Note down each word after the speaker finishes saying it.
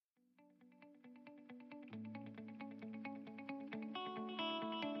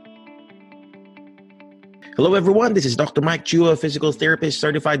Hello, everyone. This is Dr. Mike Chua, physical therapist,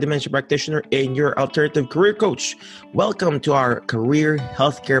 certified dementia practitioner, and your alternative career coach. Welcome to our career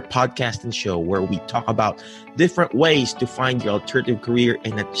healthcare podcast and show where we talk about different ways to find your alternative career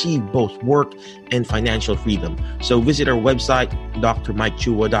and achieve both work and financial freedom. So visit our website,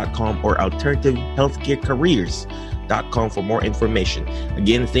 drmikechua.com or alternativehealthcarecareers.com for more information.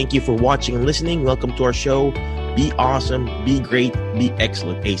 Again, thank you for watching and listening. Welcome to our show. Be awesome, be great, be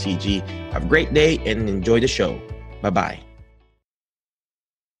excellent, ACG. Have a great day and enjoy the show. Bye-bye.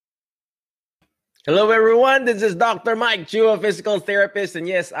 Hello, everyone. This is Dr. Mike Chua, physical therapist. And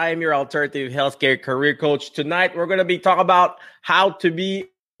yes, I am your alternative healthcare career coach. Tonight, we're going to be talking about how to be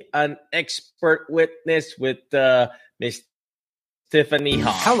an expert witness with Miss Tiffany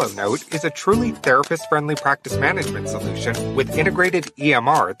Hall. HelloNote is a truly therapist-friendly practice management solution with integrated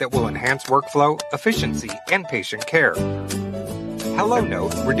EMR that will enhance workflow, efficiency, and patient care.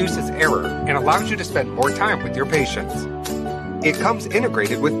 HelloNote reduces error and allows you to spend more time with your patients. It comes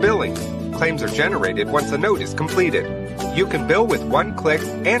integrated with billing. Claims are generated once a note is completed. You can bill with one click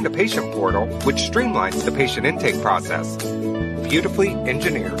and a patient portal, which streamlines the patient intake process. Beautifully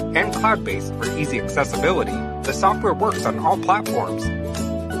engineered and cloud-based for easy accessibility, the software works on all platforms.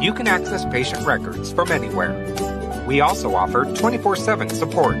 You can access patient records from anywhere. We also offer 24/7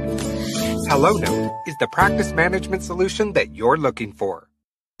 support. HelloNote is the practice management solution that you're looking for.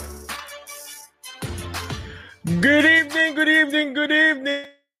 Good evening, good evening, good evening,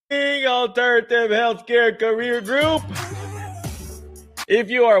 Alternative Healthcare Career Group. If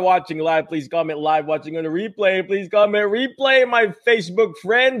you are watching live, please comment live. Watching on the replay, please comment replay. My Facebook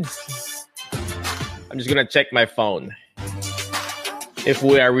friends. I'm just going to check my phone if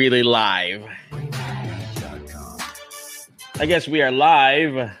we are really live. I guess we are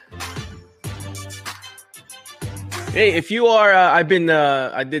live. Hey, if you are, I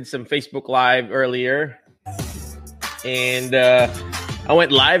did some Facebook Live earlier. And I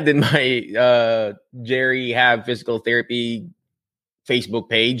went live in my Jerry Have Physical Therapy Facebook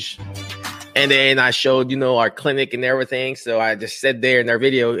page. And then I showed, our clinic and everything. So I just said there in our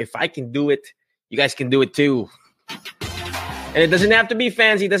video, if I can do it, you guys can do it too. And it doesn't have to be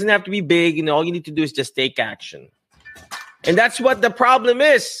fancy. It doesn't have to be big. All you need to do is just take action. And that's what the problem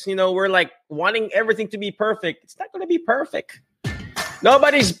is. We're like wanting everything to be perfect. It's not going to be perfect.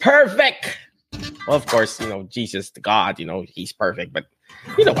 Nobody's perfect. Well, of course, Jesus, the God, he's perfect. But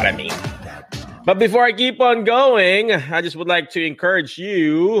you know what I mean. But before I keep on going, I just would like to encourage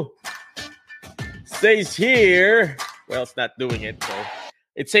you. Says here. Well, it's not doing it. So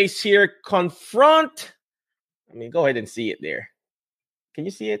it says here, confront. Go ahead and see it there. Can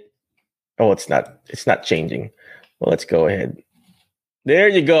you see it? Oh, it's not changing. Well, let's go ahead. There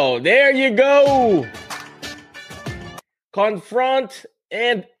you go. There you go. Confront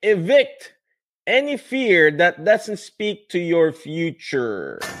and evict any fear that doesn't speak to your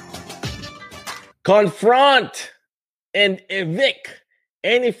future. Confront and evict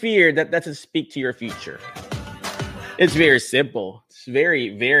any fear that doesn't speak to your future. It's very simple. It's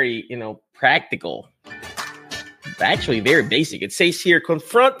very, very, practical. It's actually very basic. It says here,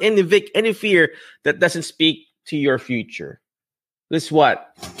 confront and evict any fear that doesn't speak to your future. This is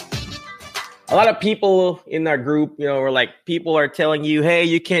what? A lot of people in our group, people are telling you, hey,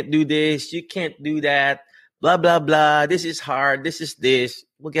 you can't do this, you can't do that, blah, blah, blah. This is hard. This is this.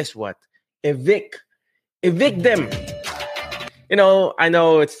 Well, guess what? Evict them. I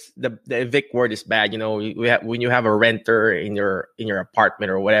know it's the evict word is bad. When you have a renter in your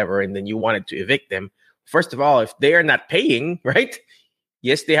apartment or whatever, and then you wanted to evict them. First of all, if they are not paying, right?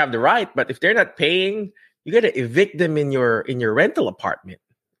 Yes, they have the right, but if they're not paying, you got to evict them in your rental apartment.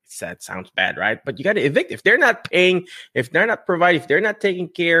 That sounds bad, right? But you got to evict. If they're not paying, if they're not providing, if they're not taking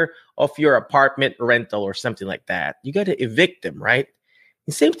care of your apartment rental or something like that, you got to evict them, right?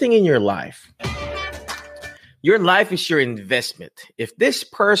 The same thing in your life. Your life is your investment. If this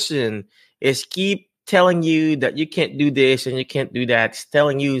person is keep telling you that you can't do this and you can't do that, it's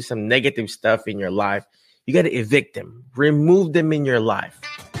telling you some negative stuff in your life, you got to evict them. Remove them in your life.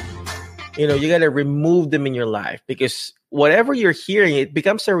 You got to remove them in your life because whatever you're hearing, it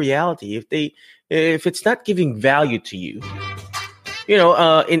becomes a reality. If it's not giving value to you,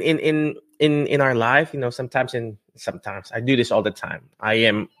 in our life, sometimes I do this all the time. I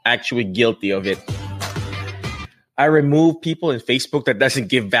am actually guilty of it. I remove people in Facebook that doesn't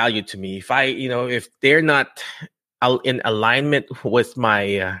give value to me. If they're not in alignment with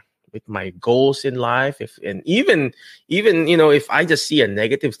my goals in life, if I just see a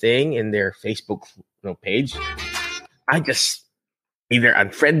negative thing in their Facebook page, I just either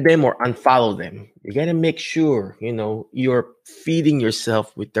unfriend them or unfollow them. You got to make sure, you're feeding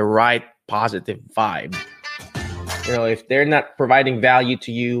yourself with the right positive vibe. If they're not providing value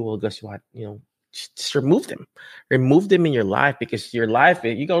to you, well, guess what? Just remove them. Remove them in your life, because your life,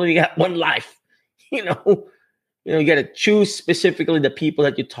 you only got one life. You got to choose specifically the people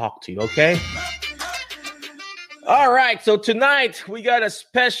that you talk to, okay? All right, so tonight we got a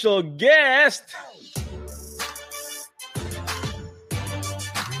special guest.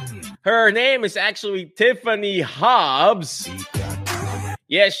 Her name is actually Tiffany Hobbs.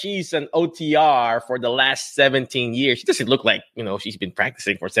 Yes, she's an OTR for the last 17 years. She doesn't look like, she's been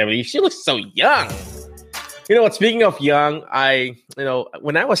practicing for 7 years. She looks so young. Speaking of young,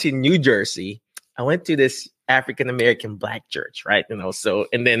 when I was in New Jersey, I went to this African-American black church, right? And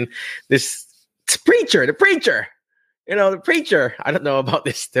then this preacher, the preacher. I don't know about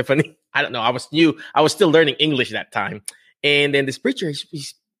this, Tiffany. I don't know. I was new. I was still learning English that time. And then this preacher,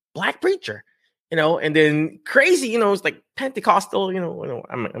 he's black preacher, and then crazy, it's like Pentecostal,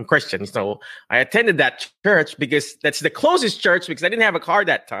 I'm Christian. So I attended that church because that's the closest church, because I didn't have a car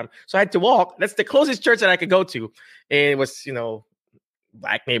that time. So I had to walk. That's the closest church that I could go to. And it was,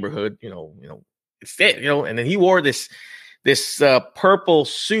 black neighborhood, it's it, and then he wore this purple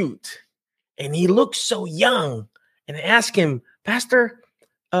suit, and he looked so young. And I asked him, Pastor,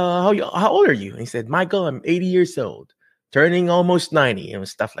 how old are you? And he said, Michael, I'm 80 years old, turning almost 90,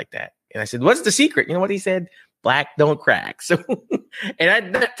 stuff like that. And I said, what's the secret? You know what he said? Black don't crack. So, and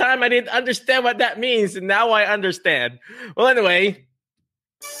at that time, I didn't understand what that means. And now I understand. Well, anyway,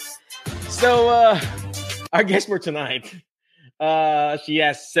 so our guest for tonight, she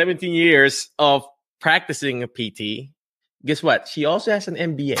has 17 years of practicing a PT. Guess what? She also has an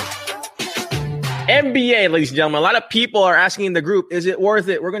MBA. MBA, ladies and gentlemen. A lot of people are asking in the group, is it worth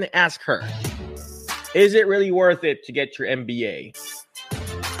it? We're going to ask her. Is it really worth it to get your MBA?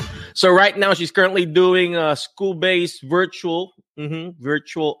 So right now, she's currently doing a school-based virtual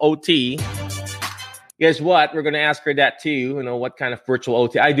OT. Guess what? We're going to ask her that too. What kind of virtual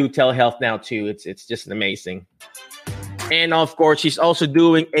OT? I do telehealth now too. It's just amazing. And of course, she's also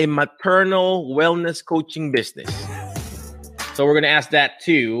doing a maternal wellness coaching business. So we're going to ask that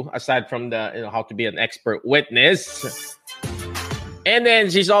too, aside from the how to be an expert witness. And then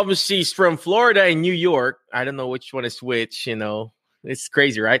she's from Florida and New York. I don't know which one is which, It's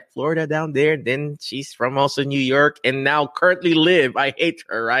crazy, right? Florida down there. Then she's from also New York and now currently I hate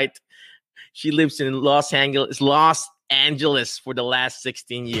her, right? She lives in Los Angeles for the last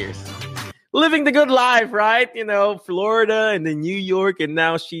 16 years. Living the good life, right? Florida and then New York, and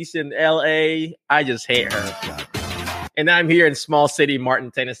now she's in LA. I just hate her. And I'm here in small city,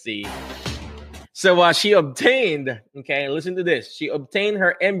 Martin, Tennessee. So she obtained, listen to this. She obtained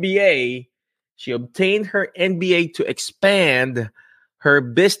her MBA. She obtained her MBA to expand her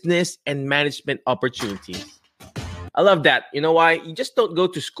business and management opportunities. I love that. You know why? You just don't go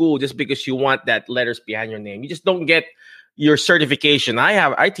to school just because you want that letters behind your name. You just don't get your certification.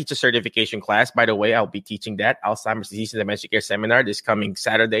 I teach a certification class. By the way, I'll be teaching that Alzheimer's disease and dementia care seminar this coming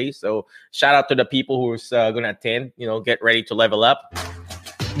Saturday. So shout out to the people who's going to attend. Get ready to level up.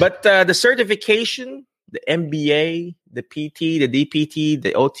 But the certification, the MBA, the PT, the DPT,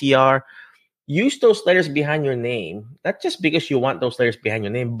 the OTR, use those letters behind your name, not just because you want those letters behind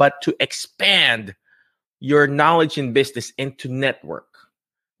your name, but to expand your knowledge in business and to network.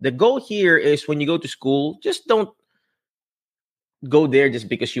 The goal here is when you go to school, just don't go there just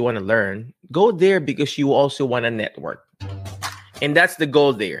because you want to learn. Go there because you also want to network. And that's the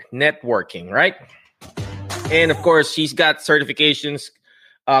goal there, networking, right? And of course, she's got certifications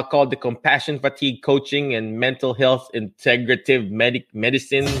called the Compassion Fatigue Coaching and Mental Health Integrative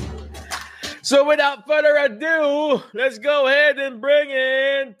Medicine. So without further ado, let's go ahead and bring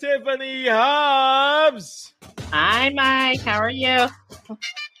in Tiffany Hobbs. Hi, Mike. How are you?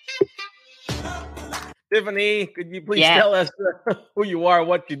 Tiffany, could you please tell us who you are,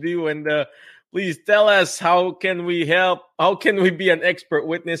 what you do, and please tell us how can we help? How can we be an expert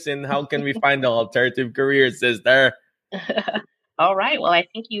witness, and how can we find an alternative career, sister? All right. Well, I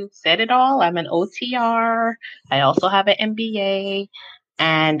think you said it all. I'm an OTR. I also have an MBA.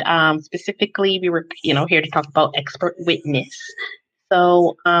 And specifically, we were, here to talk about expert witness.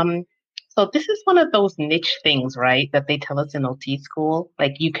 So this is one of those niche things, right, that they tell us in OT school.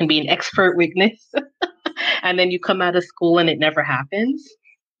 Like you can be an expert witness and then you come out of school and it never happens.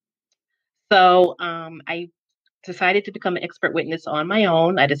 So I decided to become an expert witness on my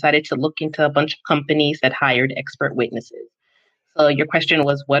own. I decided to look into a bunch of companies that hired expert witnesses. So your question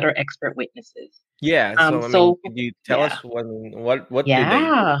was, what are expert witnesses? Yeah. So could you tell us what do they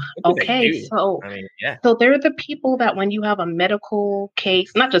do? Okay. So they're the people that when you have a medical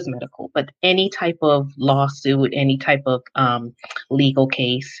case, not just medical, but any type of lawsuit, any type of legal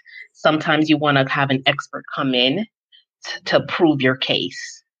case, sometimes you want to have an expert come in to prove your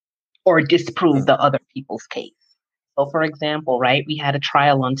case or disprove the other people's case. So, for example, right, we had a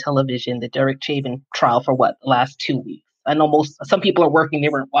trial on television, the Derek Chauvin trial for the last 2 weeks. I know some people are working, they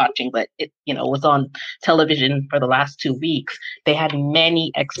weren't watching, but it, was on television for the last 2 weeks. They had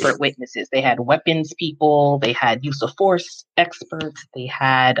many expert witnesses. They had weapons people, they had use of force experts, they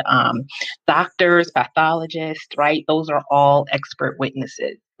had doctors, pathologists, right? Those are all expert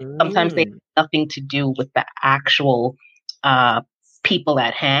witnesses. Sometimes they have nothing to do with the actual people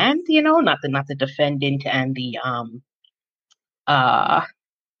at hand, not the defendant and the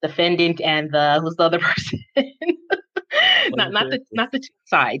who's the other person? not the two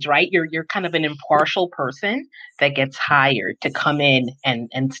sides, right? You're kind of an impartial person that gets hired to come in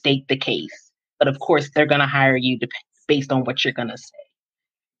and state the case. But of course, they're going to hire you based on what you're going to say.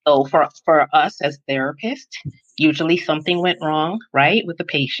 So for us as therapists, usually something went wrong, right, with the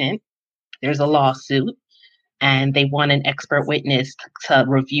patient. There's a lawsuit. And they want an expert witness to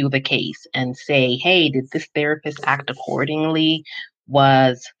review the case and say, hey, did this therapist act accordingly?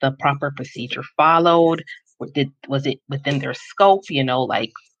 Was the proper procedure followed? Was it within their scope?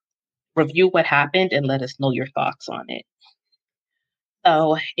 Review what happened and let us know your thoughts on it.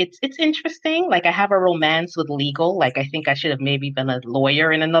 So it's interesting. Like, I have a romance with legal. Like, I think I should have maybe been a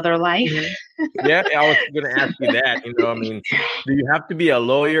lawyer in another life. Mm-hmm. Yeah, I was going to ask you that. I mean, do you have to be a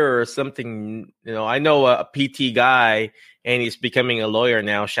lawyer or something? I know a PT guy, and he's becoming a lawyer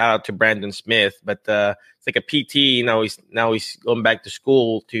now. Shout out to Brandon Smith. But it's like a PT. He's going back to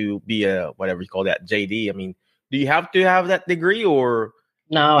school to be a whatever you call that, JD. I mean, do you have to have that degree or?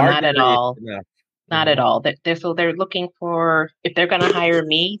 No, not at all. Not at all. They're looking for, if they're going to hire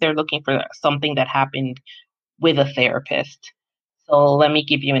me, they're looking for something that happened with a therapist. So let me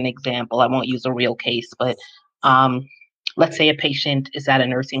give you an example. I won't use a real case, but let's say a patient is at a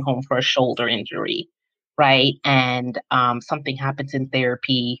nursing home for a shoulder injury, right? And something happens in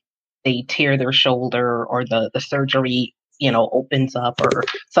therapy. They tear their shoulder, or the surgery, opens up, or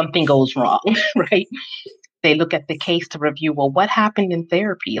something goes wrong, right? They look at the case to review, well, what happened in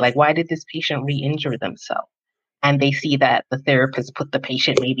therapy? Like, why did this patient re-injure themselves? And they see that the therapist put the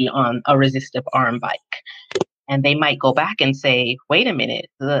patient maybe on a resistive arm bike. And they might go back and say, wait a minute,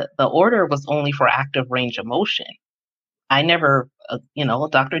 the order was only for active range of motion. I never, a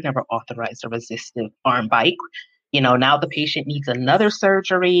doctor never authorized a resistive arm bike. Now the patient needs another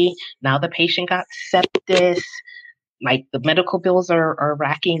surgery. Now the patient got sepsis. Like, the medical bills are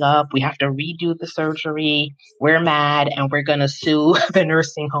racking up. We have to redo the surgery. We're mad, and we're going to sue the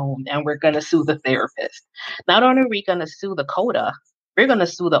nursing home, and we're going to sue the therapist. Not only are we going to sue the CODA, we're going to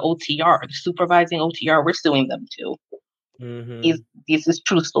sue the OTR, the supervising OTR. We're suing them too. Mm-hmm. These is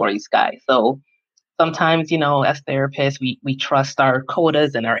true stories, guys. So sometimes, as therapists, we trust our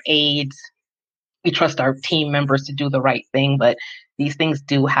CODAs and our aides. We trust our team members to do the right thing, but these things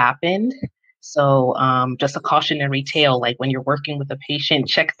do happen. So just a cautionary tale, like, when you're working with a patient,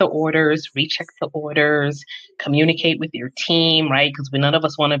 check the orders, recheck the orders, communicate with your team, right? Because none of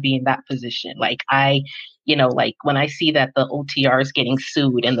us want to be in that position. Like, when I see that the OTR is getting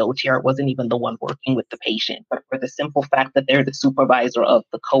sued, and the OTR wasn't even the one working with the patient, but for the simple fact that they're the supervisor of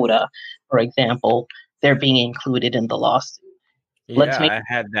the CODA, for example, they're being included in the lawsuit. I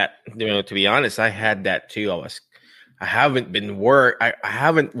had that, to be honest, I had that too. I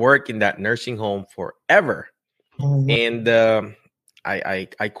haven't worked in that nursing home forever. Mm-hmm. And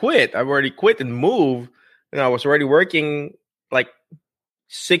I quit. I've already quit and moved. I was already working like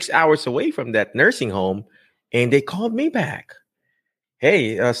 6 hours away from that nursing home, and they called me back.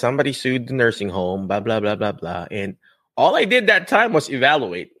 Hey, somebody sued the nursing home, blah, blah, blah, blah, blah. And all I did that time was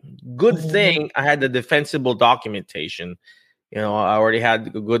evaluate. Good thing I had the defensible documentation. I already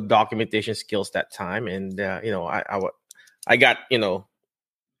had good documentation skills that time, and I got not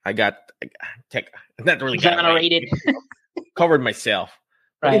really exonerated, covered myself.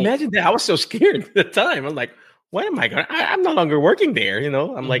 Right. But imagine that, I was so scared at the time. I'm like, what am I going? I'm no longer working there.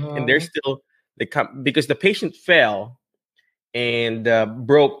 I'm like, and they're still because the patient fell and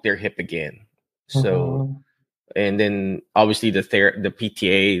broke their hip again. So, and then obviously the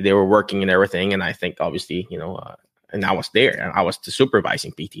PTA, they were working and everything, and I think obviously and I was there, and I was the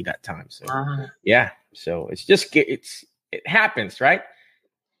supervising PT that time. So yeah, so it's just it happens, right?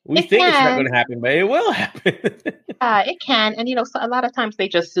 We think it's not going to happen, but it will happen. It can, and so a lot of times they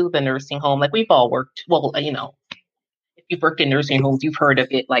just sue the nursing home. Like, we've all worked. Well, if you've worked in nursing homes, you've heard of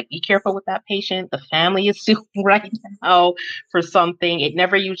it. Like, be careful with that patient. The family is suing right now for something. It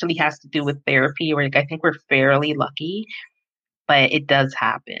never usually has to do with therapy, or I think we're fairly lucky, but it does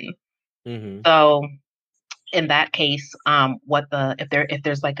happen. Mm-hmm. So, in that case, if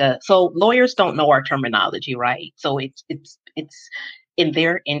there's like so lawyers don't know our terminology, right? So it's in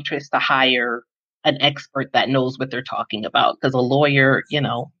their interest to hire an expert that knows what they're talking about, because a lawyer,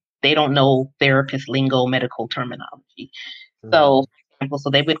 they don't know therapist lingo, medical terminology. So, for example,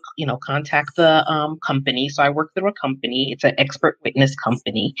 so they would, contact the company. So I work through a company. It's an expert witness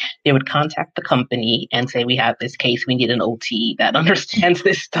company. They would contact the company and say, we have this case. We need an OT that understands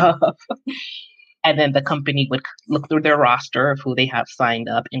this stuff. And then the company would look through their roster of who they have signed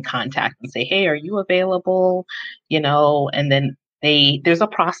up and contact and say, hey, are you available? And then there's a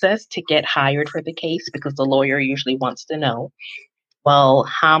process to get hired for the case, because the lawyer usually wants to know, well,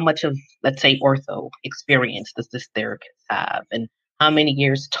 how much of, let's say, ortho experience does this therapist have? And how many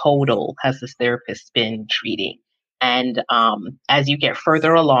years total has this therapist been treating? And as you get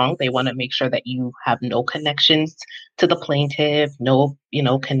further along, they want to make sure that you have no connections to the plaintiff, no,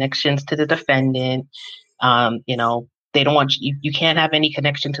 connections to the defendant. They don't want you can't have any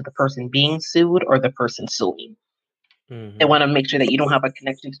connection to the person being sued or the person suing. They want to make sure that you don't have a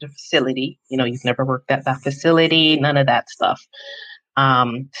connection to the facility. You've never worked at that facility, none of that stuff.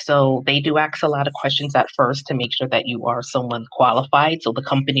 So they do ask a lot of questions at first to make sure that you are someone qualified. So the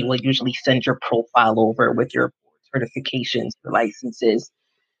company will usually send your profile over with your certifications, your licenses.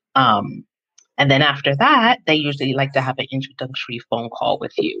 And then after that, they usually like to have an introductory phone call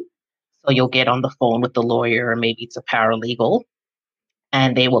with you. So you'll get on the phone with the lawyer, or maybe it's a paralegal,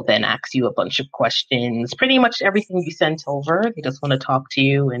 and they will then ask you a bunch of questions, pretty much everything you sent over. They just want to talk to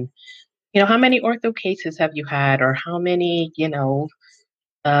you. And, how many ortho cases have you had, or how many,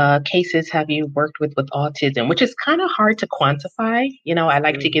 cases have you worked with autism, which is kind of hard to quantify. I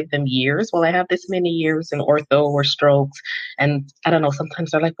like to give them years. Well, I have this many years in ortho or strokes. And I don't know,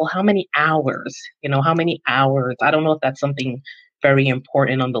 sometimes they're like, well, how many hours? How many hours? I don't know if that's something very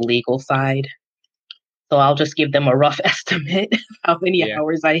important on the legal side. So I'll just give them a rough estimate of how many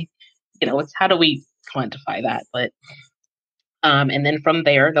hours it's how do we quantify that? But and then from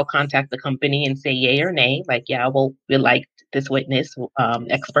there, they'll contact the company and say yay or nay, like, yeah, we like this witness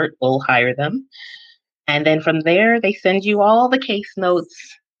expert, we'll hire them. And then from there, they send you all the case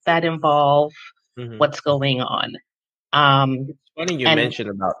notes that involve what's going on. It's funny you mentioned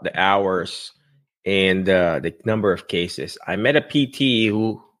about the hours and the number of cases. I met a PT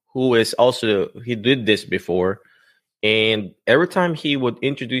who is also, he did this before. And every time he would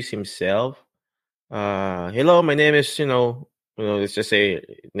introduce himself, hello, my name is, let's just say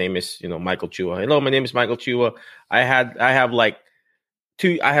name is, Michael Chua. Hello, my name is Michael Chua. I have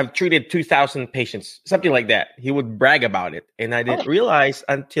treated 2,000 patients, something like that. He would brag about it. And I didn't realize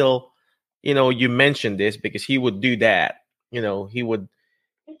until, you mentioned this, because he would do that. He will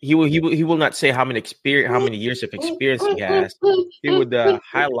not say how many years of experience he has. He would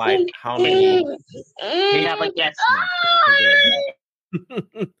highlight how many.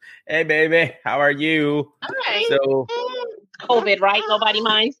 Hey, baby, how are you? Hi. So COVID, right? Nobody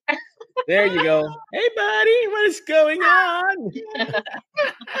minds. There you go. Hey, buddy, what is going on?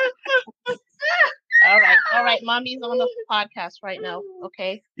 All right. Mommy's on the podcast right now.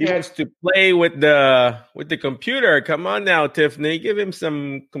 Okay. He wants to play with the computer. Come on now, Tiffany. Give him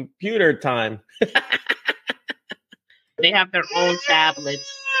some computer time. They have their own tablets.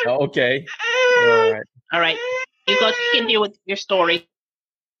 Oh, okay. All right. You go continue with your story.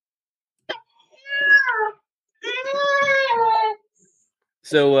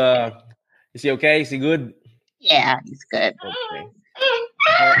 So, is he okay? Is he good? Yeah, he's good. Okay.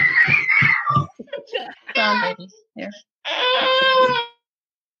 Baby. Here.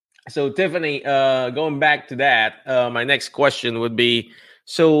 So, Tiffany, going back to that, my next question would be: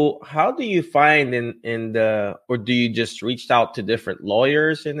 so, how do you find or do you just reach out to different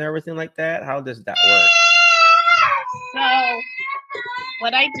lawyers and everything like that? How does that work? So,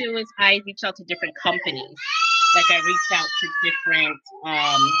 what I do is I reach out to different companies. Like I reach out to different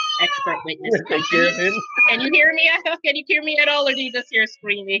expert witness companies. Can you hear me? Can you hear me at all, or do you just hear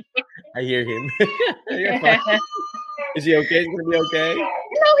screaming? I hear him. Is he okay? Is he gonna be okay?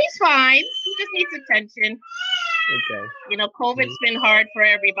 No, he's fine. He just needs attention. Okay. COVID's been hard for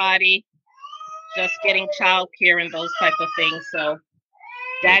everybody. Just getting childcare and those type of things. So,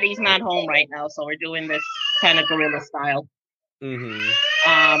 Daddy's not home right now, so we're doing this kind of guerrilla style.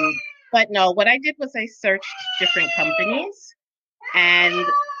 But no, what I did was I searched different companies, and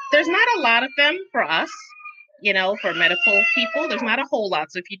there's not a lot of them for us, for medical people. There's not a whole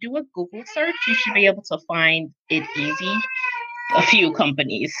lot. So if you do a Google search, you should be able to find it easy. A few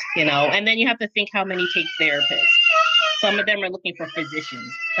companies, and then you have to think how many take therapists. Some of them are looking for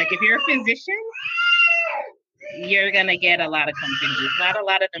physicians. Like if you're a physician, you're going to get a lot of companies. Not a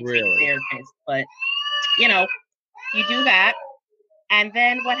lot of them take therapists, but you do that. And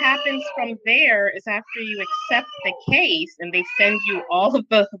then what happens from there is after you accept the case and they send you all of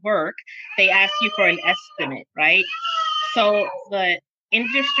the work, they ask you for an estimate, right? So the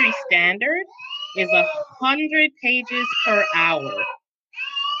industry standard is 100 pages per hour.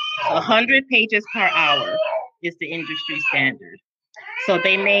 100 pages per hour is the industry standard. So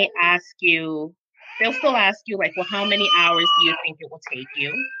they may ask you, they'll still ask you like, well, how many hours do you think it will take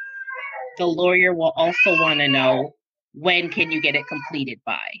you? The lawyer will also want to know, when can you get it completed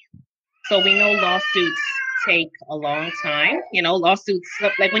by? So we know lawsuits take a long time. Lawsuits,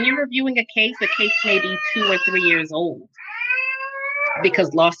 like when you're reviewing a case may be 2 or 3 years old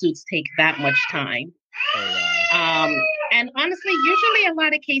because lawsuits take that much time. Oh, wow. And honestly, usually a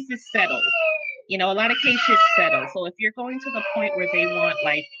lot of cases settle. So if you're going to the point where they want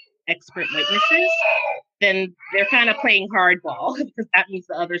like expert witnesses, then they're kind of playing hardball because that means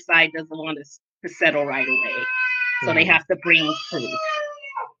the other side doesn't want to settle right away. So they have to bring proof.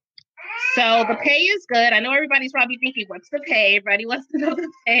 So the pay is good. I know everybody's probably thinking, what's the pay? Everybody wants to know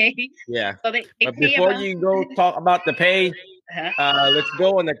the pay. Yeah. So they but before you go talk about the pay, let's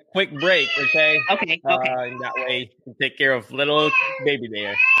go on a quick break, okay? Okay. In that way, you can take care of little baby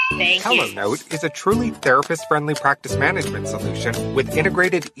there. Thank Hello you. Note is a truly therapist-friendly practice management solution with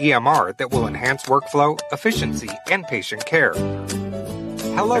integrated EMR that will enhance workflow, efficiency, and patient care.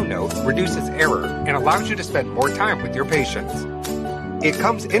 Hello Note reduces error and allows you to spend more time with your patients. It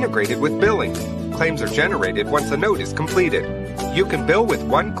comes integrated with billing. Claims are generated once the note is completed. You can bill with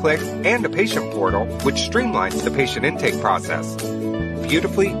one click and a patient portal, which streamlines the patient intake process.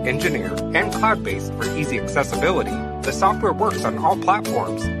 Beautifully engineered and cloud-based for easy accessibility, the software works on all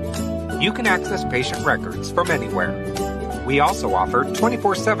platforms. You can access patient records from anywhere. We also offer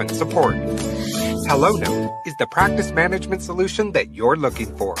 24/7 support. Hello Note is the practice management solution that you're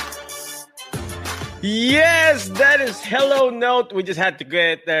looking for. Yes, that is Hello Note. We just had to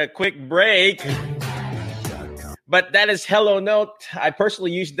get a quick break. But that is Hello Note. I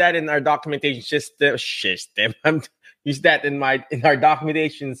personally use that in our documentation system. I'm use that in our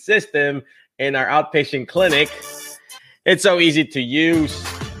documentation system in our outpatient clinic. It's so easy to use.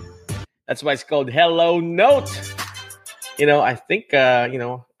 That's why it's called Hello Note. I think what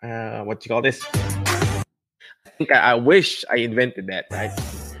you call this? I wish I invented that, right?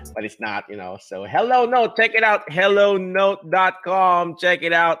 But it's not, So Hello Note, check it out. HelloNote.com. Check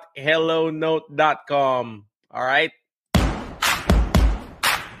it out. HelloNote.com. All right.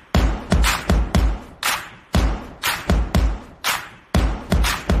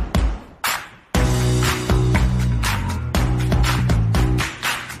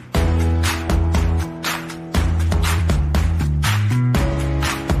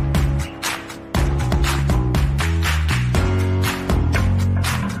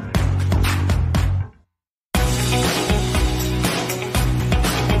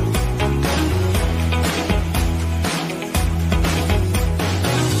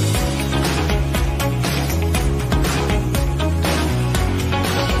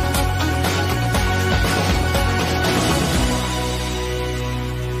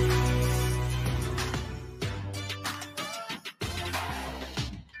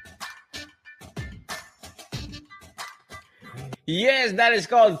 Yes, that is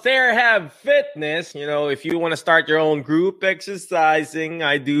called TheraHab Fitness. If you want to start your own group exercising,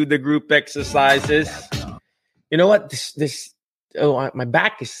 I do the group exercises. You know what? My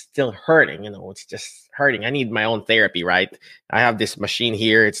back is still hurting. It's just hurting. I need my own therapy, right? I have this machine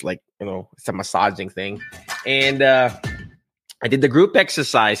here. It's like, it's a massaging thing. And I did the group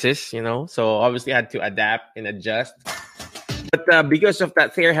exercises, so obviously I had to adapt and adjust. But because of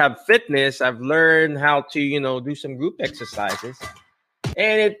that TheraHab Fitness, I've learned how to, do some group exercises.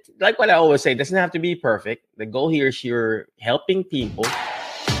 And it, like what I always say, it doesn't have to be perfect. The goal here is you're helping people,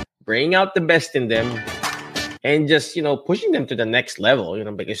 bring out the best in them, and just, pushing them to the next level,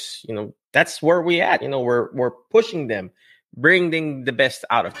 because, that's where we at. We're pushing them, bringing the best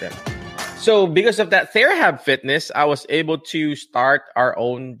out of them. So because of that TheraHab Fitness, I was able to start our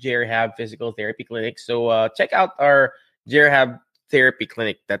own JRHab physical therapy clinic. So check out our JRHab therapy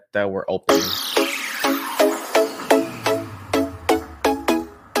clinic that we're opening.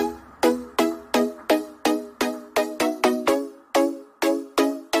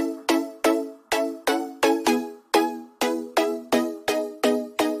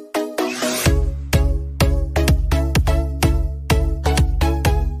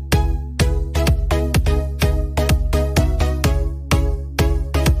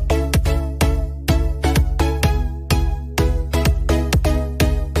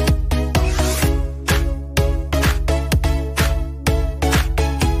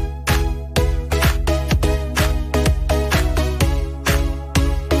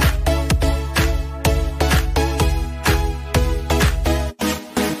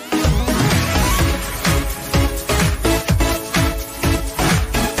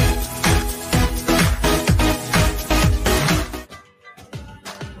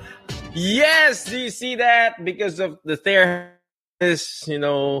 Yes, do you see that? Because of the therapist,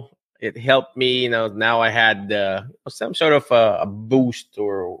 it helped me. Now I had some sort of a boost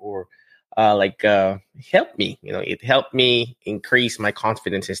or helped me. It helped me increase my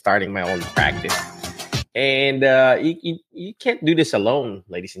confidence in starting my own practice. And you can't do this alone,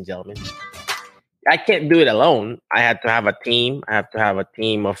 ladies and gentlemen. I can't do it alone. I had to have a team. I have to have a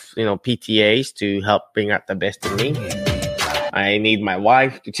team of PTAs to help bring out the best in me. I need my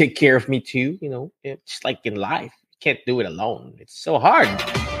wife to take care of me too. Just like in life, you can't do it alone. It's so hard.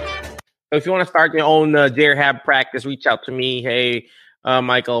 So if you want to start your own JRHAB practice, reach out to me. Hey,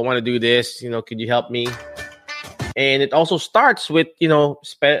 Michael, I want to do this. Could you help me? And it also starts with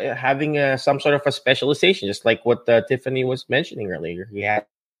having some sort of a specialization, just like what Tiffany was mentioning earlier. He had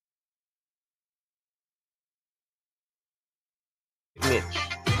niche.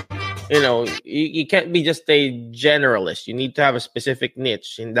 You can't be just a generalist. You need to have a specific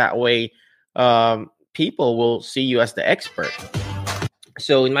niche. In that way, people will see you as the expert.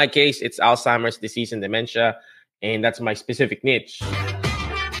 So in my case, it's Alzheimer's disease and dementia, and that's my specific niche.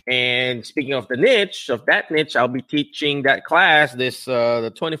 And speaking of that niche, I'll be teaching that class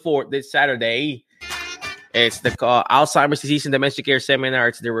the 24th, this Saturday. It's the Alzheimer's disease and dementia care seminar.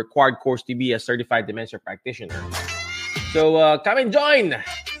 It's the required course to be a certified dementia practitioner. So come and join.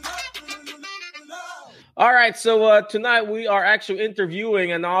 All right, so tonight we are actually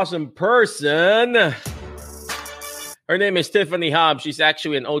interviewing an awesome person. Her name is Tiffany Hobbs. She's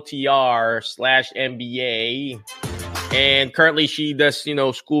actually an OTR/MBA. And currently she does,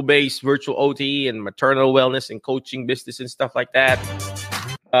 school-based virtual OT and maternal wellness and coaching business and stuff like that.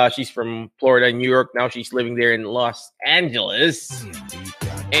 She's from Florida, New York. Now she's living there in Los Angeles.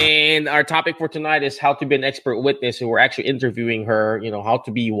 And our topic for tonight is how to be an expert witness. So we're actually interviewing her, how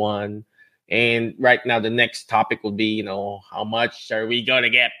to be one. And right now, the next topic will be, how much are we going to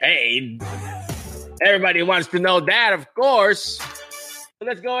get paid? Everybody wants to know that, of course. So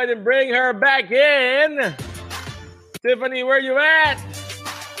let's go ahead and bring her back in. Tiffany, where you at?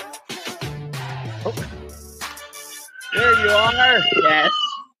 Oh. There you are. Yes.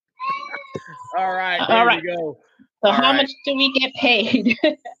 All right. All right. We go. So how much do we get paid?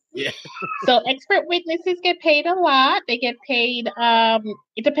 Yeah. So expert witnesses get paid a lot. They get paid,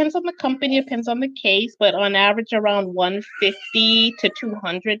 it depends on the company, it depends on the case, but on average around $150 to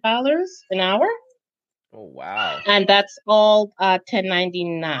 $200 an hour. Oh, wow. And that's all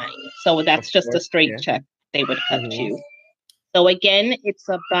 1099. So that's just a straight check they would cut you. So again, it's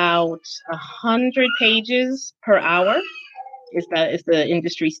about 100 pages per hour is the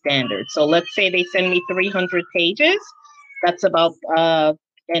industry standard. So let's say they send me 300 pages. That's about, I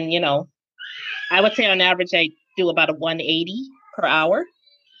would say on average, I do about a 180 per hour.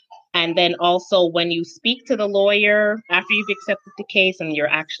 And then also when you speak to the lawyer after you've accepted the case and you're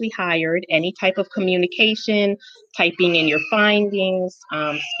actually hired, any type of communication, typing in your findings,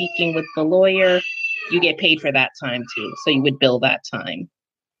 speaking with the lawyer, you get paid for that time too. So you would bill that time.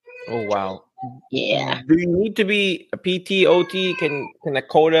 Oh, wow. Yeah. Do you need to be a PT, OT? Can a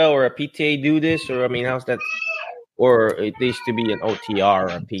CODA or a PTA do this? Or, how's that? Or it needs to be an OTR or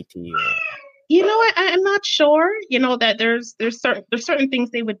a PT? I'm not sure. That there's certain things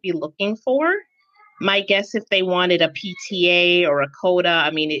they would be looking for. My guess, if they wanted a PTA or a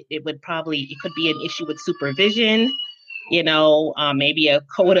CODA, it could be an issue with supervision. Maybe a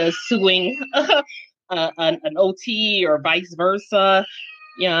CODA suing an OT or vice versa.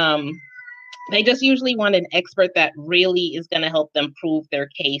 They just usually want an expert that really is going to help them prove their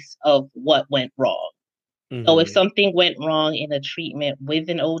case of what went wrong. Mm-hmm. So if something went wrong in a treatment with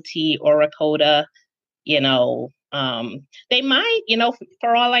an OT or a CODA, they might,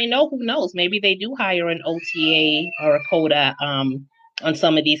 for all I know, who knows? Maybe they do hire an OTA or a CODA on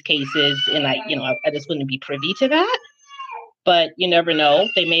some of these cases, and I just wouldn't be privy to that. But you never know.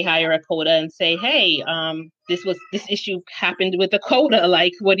 They may hire a CODA and say, "Hey, this issue happened with the CODA.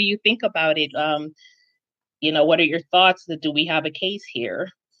 Like, what do you think about it? What are your thoughts? Do we have a case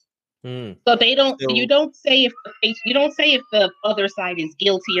here?" So they don't. So, you don't say if the other side is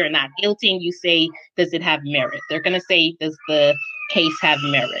guilty or not guilty, and you say, "Does it have merit?" They're going to say, "Does the case have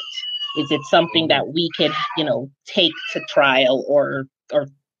merit? Is it something that we could, take to trial or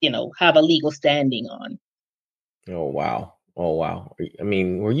have a legal standing on?" Oh wow! Oh wow!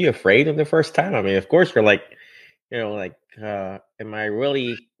 Were you afraid of the first time? Of course you're like, am I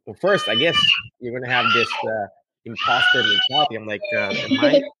really? Well, first, I guess you're going to have this imposter mentality. I'm like, am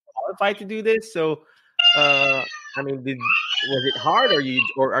I qualified to do this? So, was it hard, or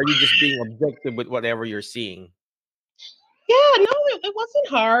are you just being objective with whatever you're seeing? Yeah, no, it wasn't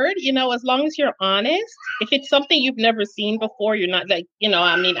hard, as long as you're honest. If it's something you've never seen before, you're not like,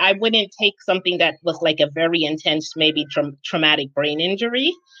 I mean, I wouldn't take something that was like a very intense, maybe traumatic brain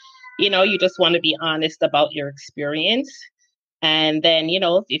injury. You just want to be honest about your experience. And then,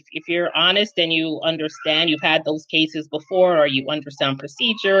 if you're honest and you understand you've had those cases before, or you understand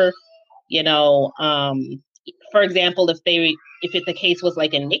procedure, for example, if the case was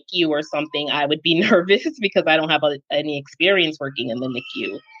like a NICU or something, I would be nervous because I don't have any experience working in the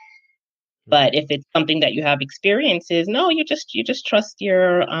NICU. But if it's something that you have experiences, no, you just trust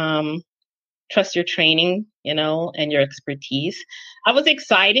your training, and your expertise. I was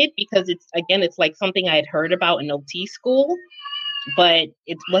excited because it's like something I had heard about in OT school, but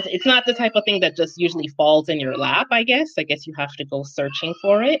it's not the type of thing that just usually falls in your lap, I guess. I guess you have to go searching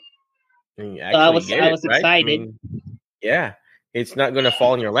for it. And you So I actually get it, was right? I excited. mean, yeah, it's not going to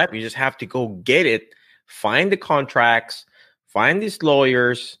fall in your lap. You just have to go get it, find the contracts, find these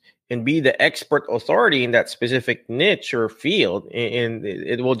lawyers, and be the expert authority in that specific niche or field. And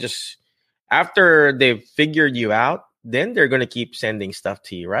it will just, after they've figured you out, then they're going to keep sending stuff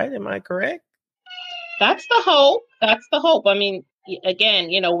to you, right? Am I correct? That's the hope. That's the hope. I mean, again,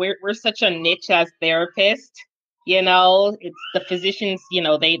 we're such a niche as therapists. It's the physicians.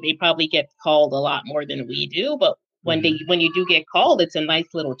 They probably get called a lot more than we do. But when you do get called, it's a nice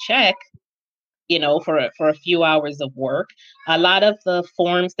little check. For a few hours of work. A lot of the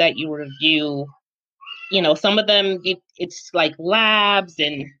forms that you review, some of them it's like labs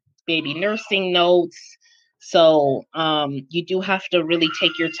and baby nursing notes. So you do have to really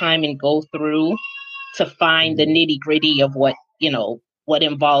take your time and go through to find the nitty gritty of what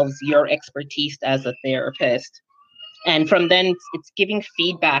involves your expertise as a therapist. And from then it's giving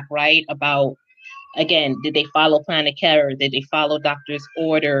feedback, right? About, again, did they follow plan of care? Did they follow doctor's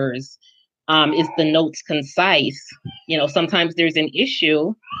orders? Is the notes concise? Sometimes there's an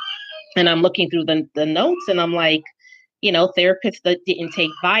issue and I'm looking through the notes and I'm like, therapists that didn't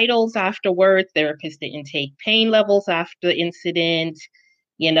take vitals afterwards, therapists didn't take pain levels after the incident,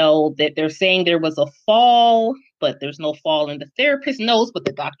 that they're saying there was a fall, but there's no fall in the therapist notes, but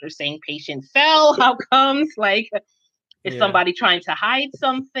the doctor's saying patient fell. How comes? Like, is somebody trying to hide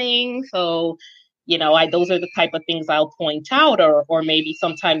something? So, those are the type of things I'll point out, or maybe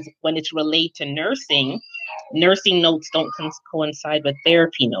sometimes when it's related to nursing notes don't coincide with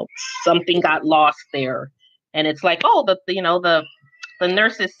therapy notes. Something got lost there. And it's like, oh, the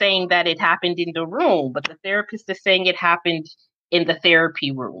nurse is saying that it happened in the room, but the therapist is saying it happened in the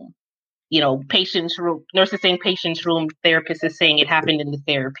therapy room. Patient's room, nurse is saying patient's room, therapist is saying it happened in the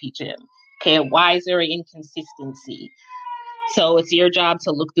therapy gym. Okay, why is there an inconsistency? So it's your job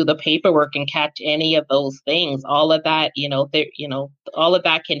to look through the paperwork and catch any of those things. All of that, all of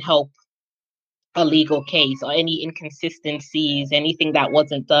that can help a legal case, or any inconsistencies, anything that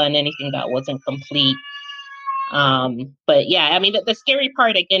wasn't done, anything that wasn't complete. But yeah, I mean, the scary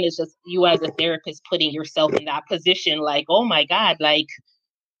part again is just you as a therapist putting yourself in that position, like, oh my God, like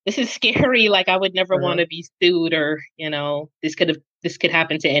this is scary. Like I would never want to be sued, or this could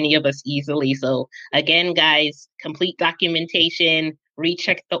happen to any of us easily. So again, guys, complete documentation,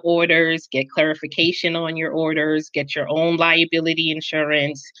 recheck the orders, get clarification on your orders, get your own liability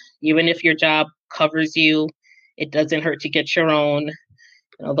insurance. Even if your job covers you, it doesn't hurt to get your own.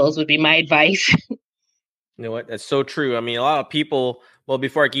 Those would be my advice. You know what? That's so true. I mean, a lot of people, well,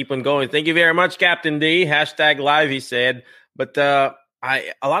 before I keep on going, thank you very much, Captain D. #live, he said. But a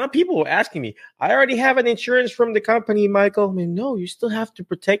lot of people were asking me, I already have an insurance from the company, Michael. I mean, no, you still have to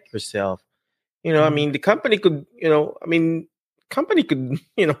protect yourself. I mean, the company could,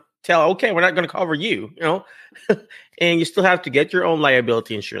 tell, okay, we're not going to cover you, and you still have to get your own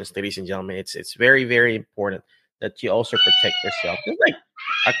liability insurance, ladies and gentlemen. It's very, very important that you also protect yourself. Just like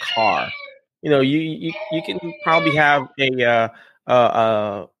a car. You can probably have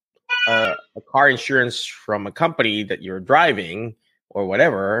a car insurance from a company that you're driving or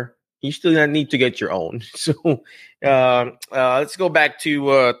whatever. You still need to get your own. So let's go back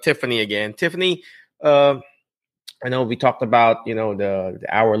to Tiffany again. Tiffany, I know we talked about the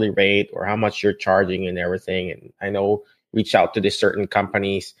hourly rate or how much you're charging and everything, and I know reach out to these certain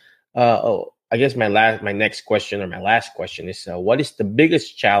companies. I guess my next question or my last question is, what is the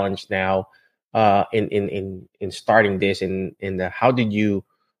biggest challenge now in starting this, and how did you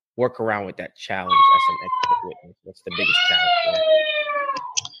work around with that challenge as an expert witness? What's the biggest challenge there?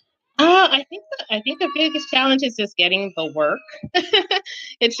 I think the biggest challenge is just getting the work.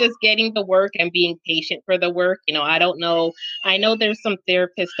 It's just getting the work and being patient for the work. I don't know. I know there's some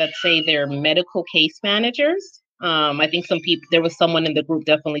therapists that say they're medical case managers. I think there was someone in the group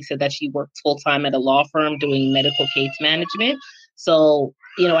definitely said that she worked full time at a law firm doing medical case management. So,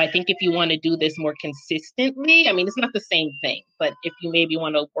 I think if you want to do this more consistently, I mean, it's not the same thing, but if you maybe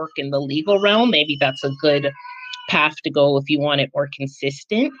want to work in the legal realm, maybe that's a good path to go if you want it more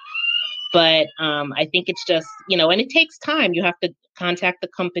consistent. But I think it's just, and it takes time. You have to contact the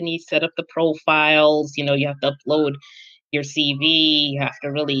company, set up the profiles, you have to upload your CV, you have to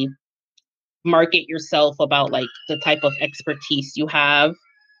really market yourself about like the type of expertise you have,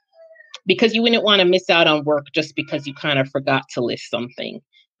 because you wouldn't want to miss out on work just because you kind of forgot to list something.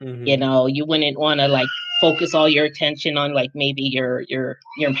 You wouldn't want to like focus all your attention on like maybe your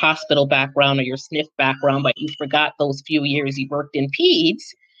hospital background or your SNF background, but you forgot those few years you worked in peds.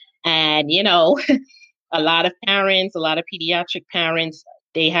 And a lot of parents, a lot of pediatric parents,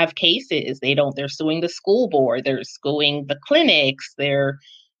 they have cases. They're suing the school board, they're suing the clinics, they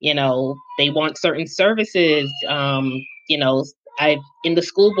want certain services. In the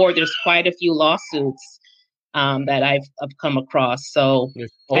school board, there's quite a few lawsuits that I've come across. So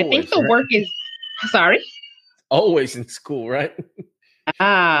I think the work is, sorry? Always in school, right?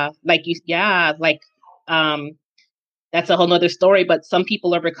 That's a whole nother story, but some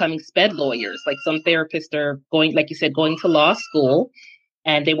people are becoming SPED lawyers. Like some therapists are going, like you said, going to law school,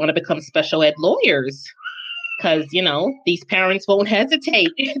 and they want to become special ed lawyers because, these parents won't hesitate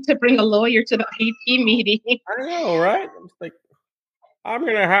to bring a lawyer to the IEP meeting. I know, right? It's like, I'm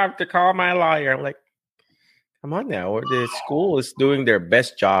going to have to call my lawyer. I'm like, come on now. The school is doing their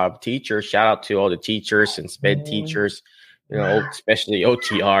best job. Teachers, shout out to all the teachers and SPED teachers, especially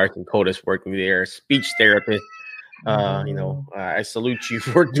OTRs and CODAs working there, speech therapists. I salute you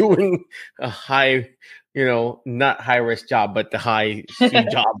for doing a high, not high risk job, but the high C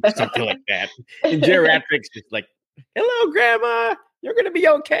job or something like that. In geriatrics, it's like, hello, grandma, you're going to be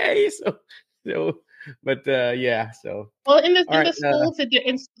okay. But yeah. So well, in the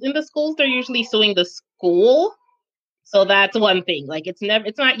schools, they're usually suing the school. So that's one thing. Like it's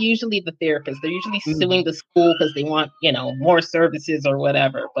not usually the therapist. They're usually suing the school because they want, more services or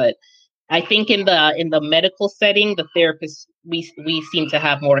whatever. But I think in the medical setting, the therapists, we seem to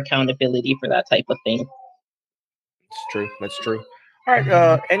have more accountability for that type of thing. That's true. All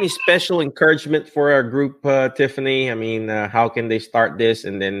right. Any special encouragement for our group, Tiffany? I mean, how can they start this,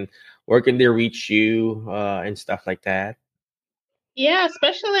 and then where can they reach you and stuff like that? Yeah,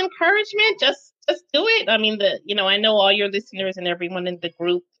 special encouragement. Just do it. I mean, I know all your listeners and everyone in the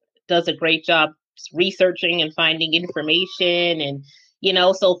group does a great job researching and finding information. And,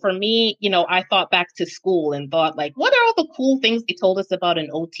 so for me, I thought back to school and thought like, what are all the cool things they told us about an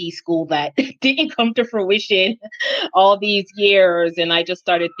OT school that didn't come to fruition all these years? And I just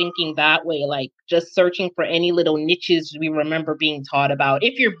started thinking that way, like just searching for any little niches we remember being taught about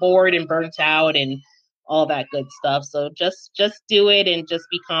if you're bored and burnt out and all that good stuff. So just do it and just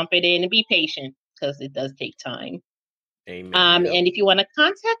be confident and be patient because it does take time. Amen. And if you want to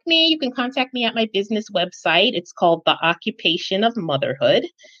contact me, you can contact me at my business website. It's called The Occupation of Motherhood.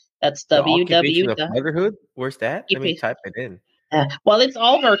 That's www. Motherhood? Where's that? Let me type it in. Well, it's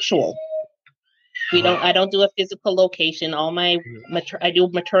all virtual. I don't do a physical location. I do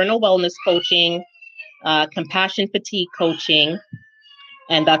maternal wellness coaching, compassion fatigue coaching,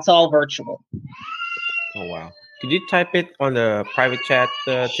 and that's all virtual. Oh, wow. Could you type it on the private chat,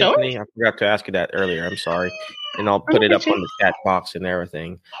 Sure. Tiffany? I forgot to ask you that earlier. I'm sorry. And I'll put it up on the chat box and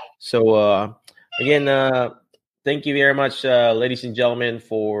everything. So, again, thank you very much, ladies and gentlemen,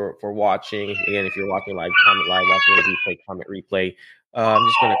 for watching. Again, if you're watching live, comment live, watching the replay, comment replay. I'm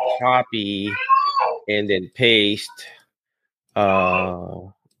just going to copy and then paste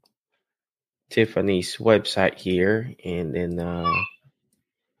Tiffany's website here. And then...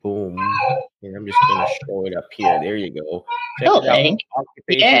 boom. And I'm just going to show it up here. There you go. Check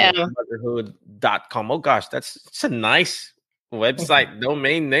it out. OccupationMotherhood.com. Oh, gosh, that's a nice website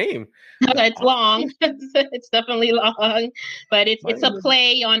domain name. It's long. It's definitely long, but it's a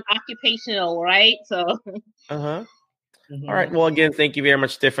play on occupational, right? So. All right. Well, again, thank you very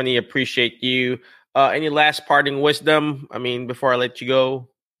much, Tiffany. Appreciate you. Any last parting wisdom? I mean, before I let you go.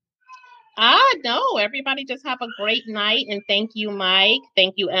 No, everybody just have a great night. And thank you, Mike.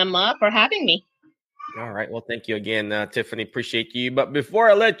 Thank you, Emma, for having me. All right. Well, thank you again, Tiffany. Appreciate you. But before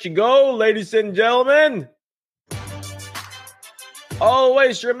I let you go, ladies and gentlemen,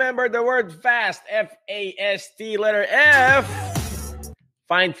 always remember the word FAST, F-A-S-T, letter F.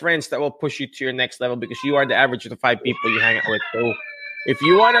 Find friends that will push you to your next level because you are the average of the 5 people you hang out with. So if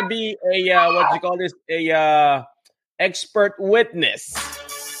you want to be a expert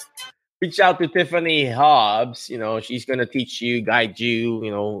witness, reach out to Tiffany Hobbs. She's going to teach you, guide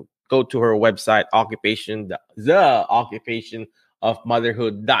you, go to her website, the occupation of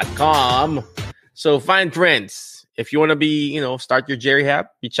motherhood.com. So find friends If you want to be, start your geriatric,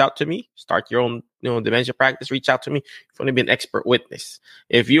 reach out to me. Start your own, dementia practice, reach out to me. If you want to be an expert witness.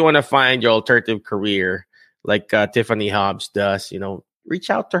 If you want to find your alternative career like Tiffany Hobbs does, reach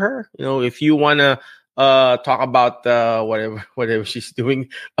out to her. If you want to talk about whatever she's doing,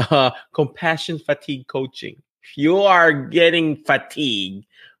 compassion fatigue coaching. If you are getting fatigue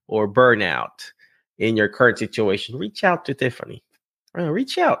or burnout in your current situation, reach out to Tiffany.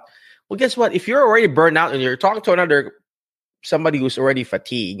 Reach out. Well, guess what? If you're already burned out and you're talking to somebody who's already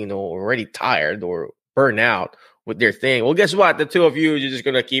fatigued, already tired or burned out with their thing, well, guess what? The two of you're just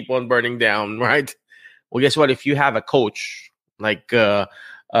going to keep on burning down, right? Well, guess what? If you have a coach like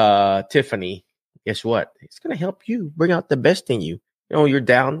Tiffany, guess what? It's going to help you bring out the best in you. You're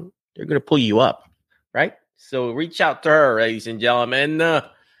down. They're going to pull you up, right? So reach out to her, ladies and gentlemen.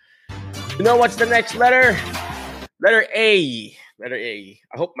 What's the next letter? Letter A. Letter A.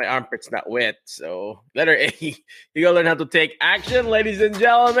 I hope my armpit's not wet. So letter A. You gotta learn how to take action, ladies and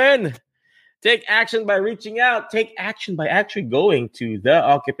gentlemen. Take action by reaching out. Take action by actually going to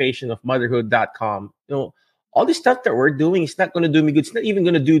theoccupationofmotherhood.com. All this stuff that we're doing is not going to do me good. It's not even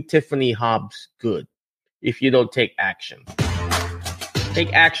going to do Tiffany Hobbs good if you don't take action.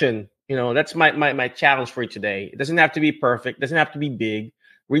 Take action. That's my challenge for you today. It doesn't have to be perfect. It doesn't have to be big.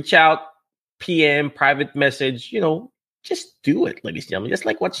 Reach out, PM, private message, just do it, ladies and gentlemen. Just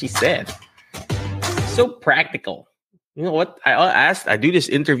like what she said. So practical. You know what? I do this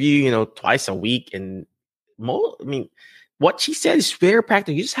interview, twice a week. And what she said is very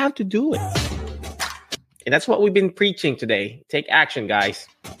practical. You just have to do it. And that's what we've been preaching today. Take action, guys.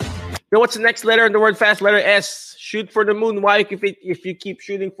 What's the next letter in the word fast? Letter S. Shoot for the moon. Why? If you keep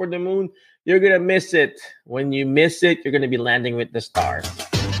shooting for the moon, you're going to miss it. When you miss it, you're going to be landing with the stars.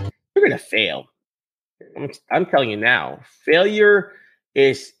 You're going to fail. I'm telling you now, failure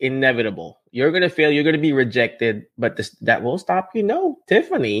is inevitable. You're going to fail. You're going to be rejected, but that won't stop you. No,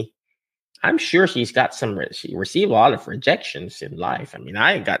 Tiffany, I'm sure she received a lot of rejections in life.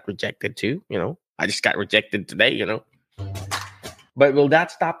 I got rejected too, I just got rejected today, But will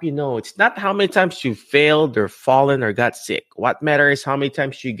that stop you? No, it's not how many times you failed or fallen or got sick. What matters is how many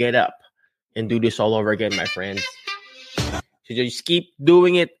times you get up and do this all over again, my friends. So just keep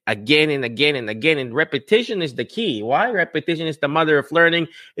doing it again and again and again. And repetition is the key. Why? Repetition is the mother of learning,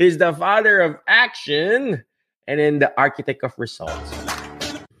 is the father of action, and then the architect of results.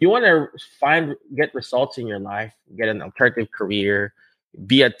 If you want to get results in your life, get an alternative career,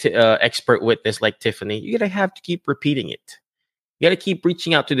 be an expert witness like Tiffany, you're going to have to keep repeating it. You got to keep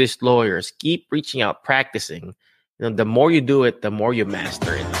reaching out to these lawyers, keep reaching out, practicing. The more you do it, the more you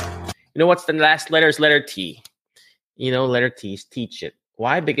master it. What's the last letter? Is letter T. Letter T is teach it.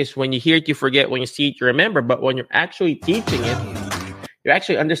 Why? Because when you hear it, you forget. When you see it, you remember. But when you're actually teaching it, you're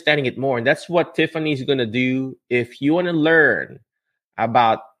actually understanding it more. And that's what Tiffany's going to do. If you want to learn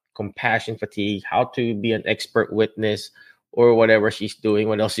about compassion fatigue, how to be an expert witness, or whatever she's doing,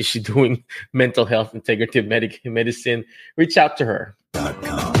 what else is she doing? Mental health, integrative medicine. Reach out to her.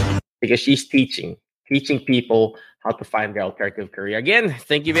 Because she's teaching people how to find their alternative career. Again,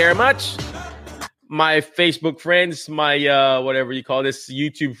 thank you very much. My Facebook friends, my whatever you call this,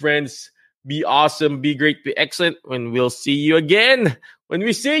 YouTube friends, be awesome, be great, be excellent. And we'll see you again when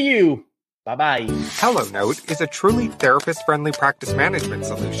we see you. Bye-bye. HelloNote is a truly therapist-friendly practice management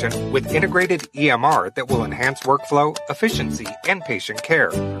solution with integrated EMR that will enhance workflow, efficiency, and patient care.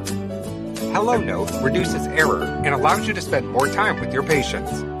 HelloNote reduces error and allows you to spend more time with your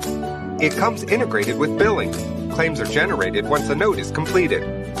patients. It comes integrated with billing. Claims are generated once a note is completed.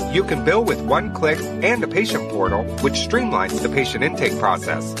 You can bill with one click and a patient portal, which streamlines the patient intake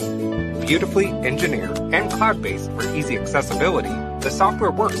process. Beautifully engineered and cloud-based for easy accessibility, the software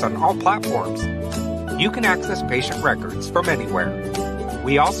works on all platforms. You can access patient records from anywhere.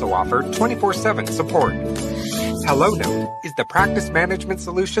 We also offer 24/7 support. HelloNote is the practice management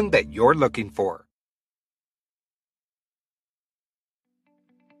solution that you're looking for.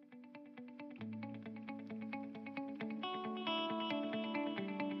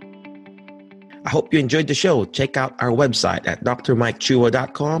 I hope you enjoyed the show. Check out our website at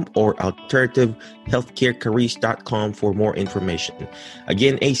drmikechua.com or alternativehealthcarecareers.com for more information.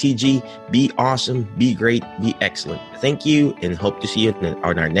 Again, ACG, be awesome, be great, be excellent. Thank you, and hope to see you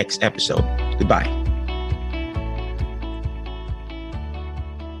on our next episode. Goodbye.